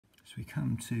So we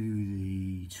come to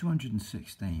the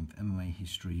 216th MMA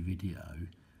history video,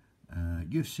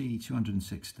 UFC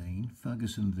 216,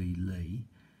 Ferguson v Lee,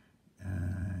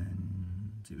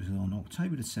 and it was on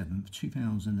October the 7th,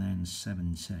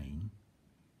 2017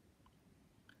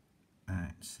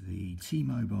 at the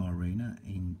T-Mobile Arena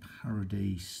in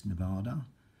Paradise, Nevada,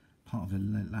 part of the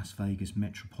Las Vegas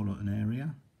metropolitan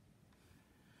area.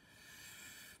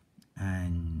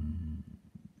 And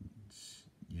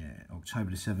yeah,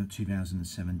 October the 7th,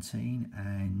 2017,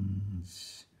 and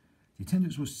the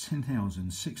attendance was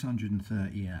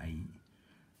 10,638,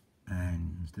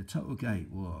 and the total gate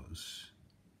was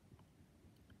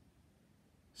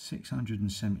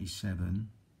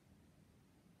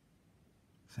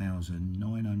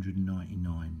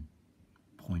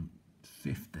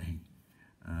 677,999.50.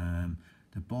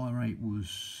 The buy rate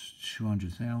was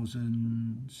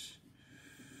 200,000.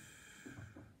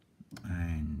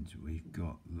 And we've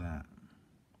got that.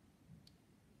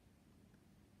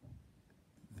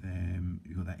 Then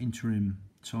we've got that interim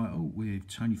title with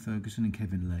Tony Ferguson and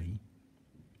Kevin Lee,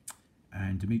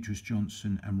 and Demetrius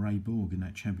Johnson and Ray Borg in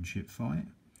that championship fight.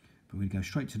 But we're going to go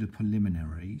straight to the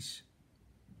preliminaries.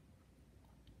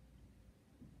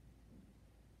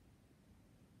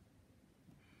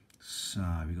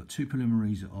 So we've got two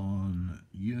preliminaries on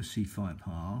UFC Fight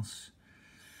Pass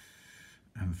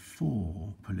and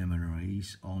 4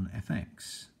 preliminaries on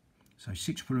FX. So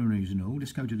 6 preliminaries in all.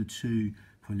 Let's go to the 2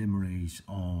 preliminaries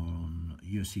on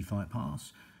UFC Fight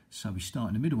Pass. So we start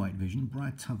in the middleweight division.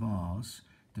 Brad Tavares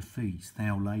defeats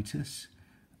Theoleitis,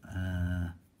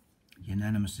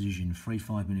 unanimous decision, 3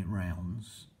 5-minute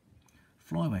rounds.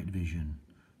 Flyweight division,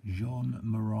 John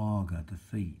Moraga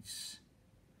defeats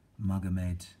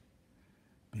Magomed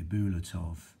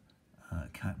Bibulatov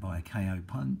by a KO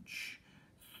punch.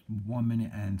 1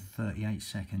 minute and 38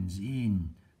 seconds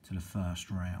in to the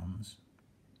first rounds.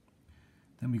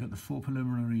 Then we got the 4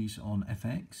 preliminaries on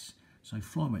FX. So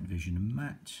flyweight division,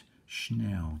 Matt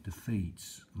Schnell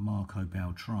defeats Marco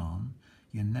Beltran,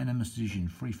 unanimous decision,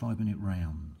 3 5-minute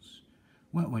rounds.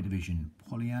 Welterweight division,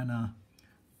 Poliana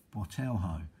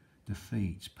Botelho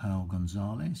defeats Pearl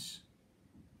Gonzalez,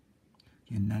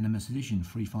 unanimous decision,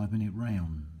 3 5-minute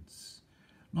rounds.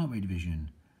 Lightweight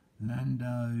division,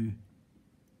 Lando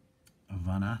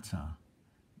Vannata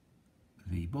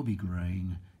v Bobby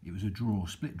Green. It was a draw,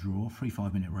 split draw, 3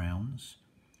 5-minute rounds.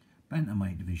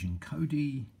 Bantamweight division,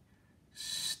 Cody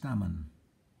Stamann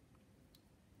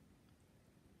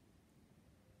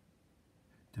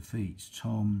defeats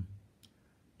Tom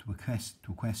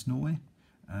Twekesnoy,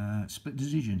 split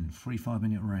decision, 3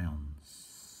 5-minute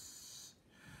rounds.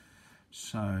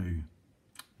 So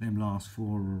them last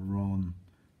 4 are on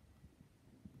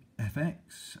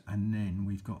FX, and then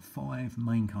we've got 5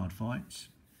 main card fights.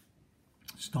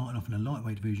 Starting off in the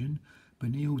lightweight division,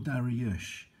 Beneil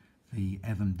Dariush v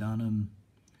Evan Dunham.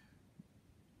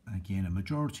 Again, a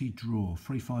majority draw,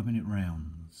 3 5-minute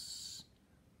rounds.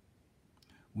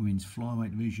 Women's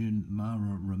flyweight division,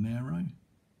 Mara Romero.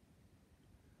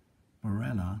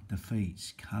 Barella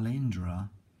defeats Kalindra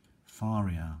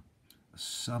Faria,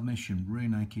 submission rear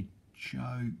naked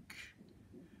choke.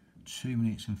 2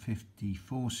 minutes and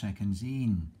 54 seconds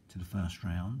in to the first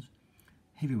round.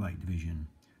 Heavyweight division,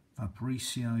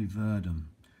 Fabricio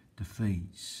Verdum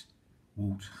defeats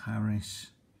Walt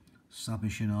Harris,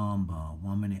 submission armbar,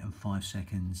 1 minute and 5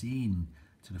 seconds in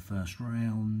to the first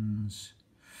rounds.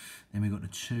 Then we've got the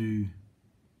 2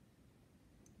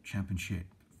 championship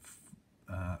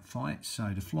fights.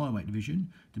 So the flyweight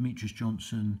division, Demetrius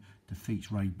Johnson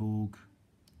defeats Ray Borg,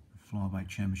 flyweight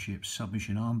championship,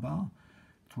 submission armbar.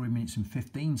 3 minutes and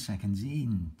 15 seconds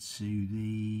in to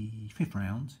the 5th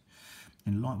round.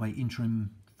 In the lightweight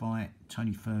interim fight,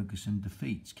 Tony Ferguson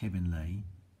defeats Kevin Lee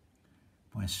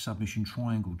by a submission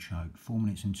triangle choke, 4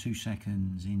 minutes and 2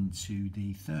 seconds into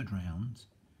the 3rd round.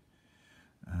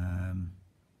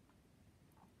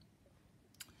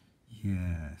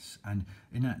 Yes, and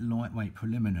in that lightweight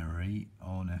preliminary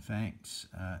on FX,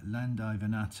 Lando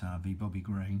Vannata v Bobby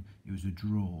Green, it was a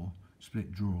draw,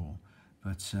 split draw,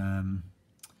 but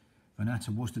Vannata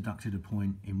was deducted a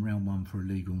point in round 1 for a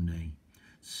legal knee.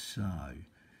 So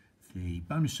the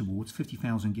bonus awards,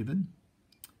 50,000 given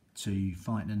to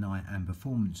Fight of the Night and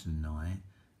Performance of the Night.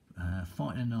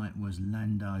 Fight of the Night was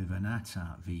Lando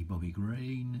Vannata v Bobby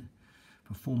Green.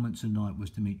 Performance of the Night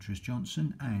was Demetrius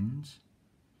Johnson and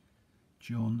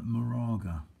John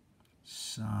Moraga.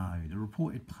 So the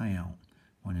reported payout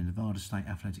by the Nevada State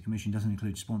Athletic Commission doesn't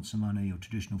include sponsor money or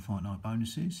traditional fight night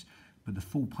bonuses, but the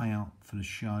full payout for the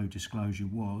show disclosure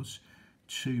was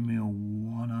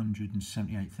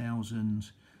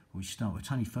 $2,178,100 We start with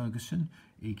Tony Ferguson.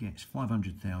 He gets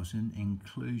 500,000,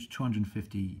 includes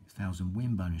 250,000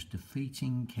 win bonus,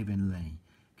 defeating Kevin Lee.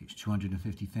 Gets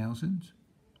 250,000.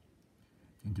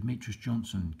 Then Demetrius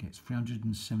Johnson gets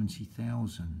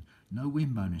 370,000, no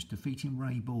win bonus, defeating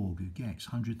Ray Borg, who gets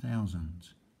 100,000.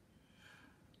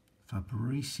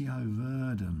 Fabricio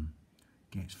Verdum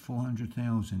gets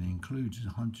 400,000, includes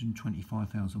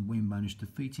 125,000 win bonus,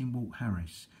 defeating Walt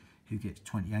Harris, who gets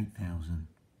 28,000.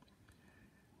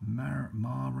 Mara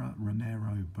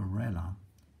Romero Barella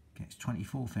gets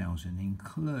 24,000,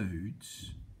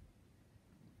 includes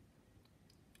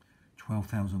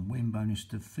 12,000 win bonus,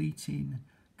 defeating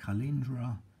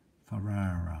Kalindra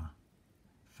Farai,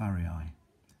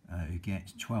 who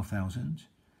gets 12,000.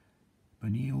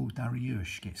 Benil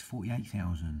Dariush gets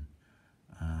 48,000,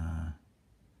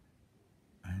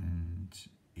 and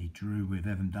he drew with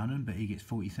Evan Dunham, but he gets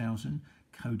 40,000.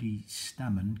 Cody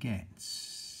Stammen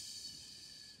gets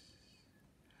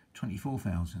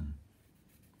 24,000,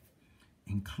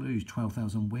 includes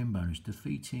 12,000 win bonus,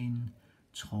 defeating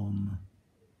Tom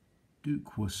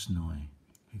Duquesnoy,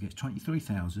 who gets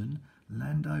 23,000.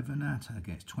 Lando Venata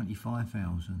gets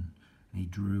 25,000, and he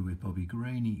drew with Bobby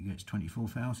Green. He gets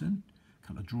 24,000. A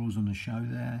couple of draws on the show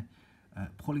there.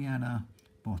 Poliana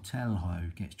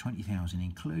Botelho gets 20,000,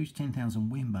 includes 10,000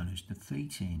 win bonus,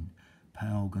 defeating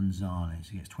Paul Gonzalez.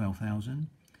 He gets 12,000.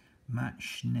 Matt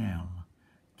Schnell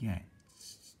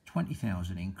gets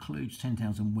 20,000, includes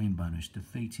 10,000 win bonus,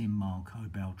 defeating Marco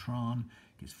Beltran.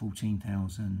 Gets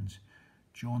 14,000.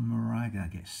 John Moraga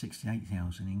gets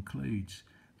 68,000, includes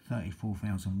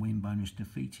 34,000 win bonus,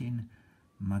 defeating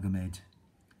Magomed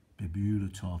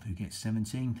Bebulatov, who gets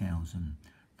 17,000.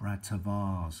 Brad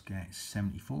Tavares gets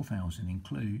 74,000,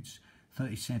 includes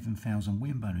 37,000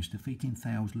 win bonus, defeating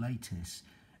Thales Latis,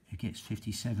 who gets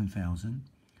 57,000.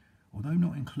 Although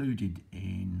not included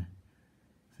in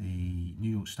the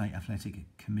New York State Athletic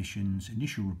Commission's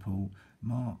initial report,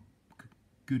 Mark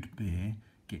Goodbeer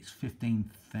gets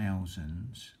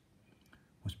 15,000,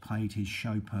 was paid his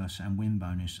show purse and win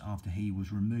bonus after he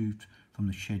was removed from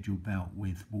the scheduled bout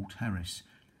with Walt Harris.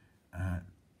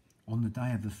 On the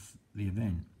day of the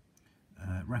event,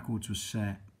 records were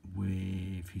set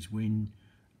with his win.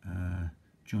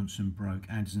 Johnson broke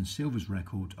Anderson Silva's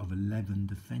record of 11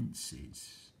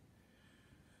 defences.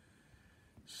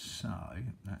 So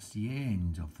that's the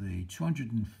end of the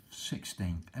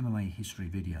 216th MMA history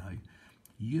video.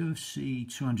 UFC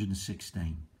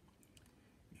 216.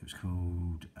 It was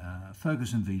called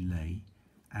Ferguson v Lee,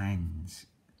 and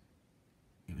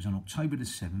it was on October the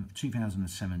 7th,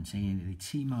 2017 at the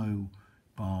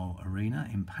T-Mobile Arena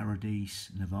in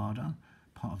Paradise, Nevada,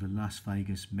 part of the Las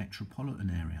Vegas metropolitan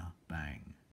area. Bang.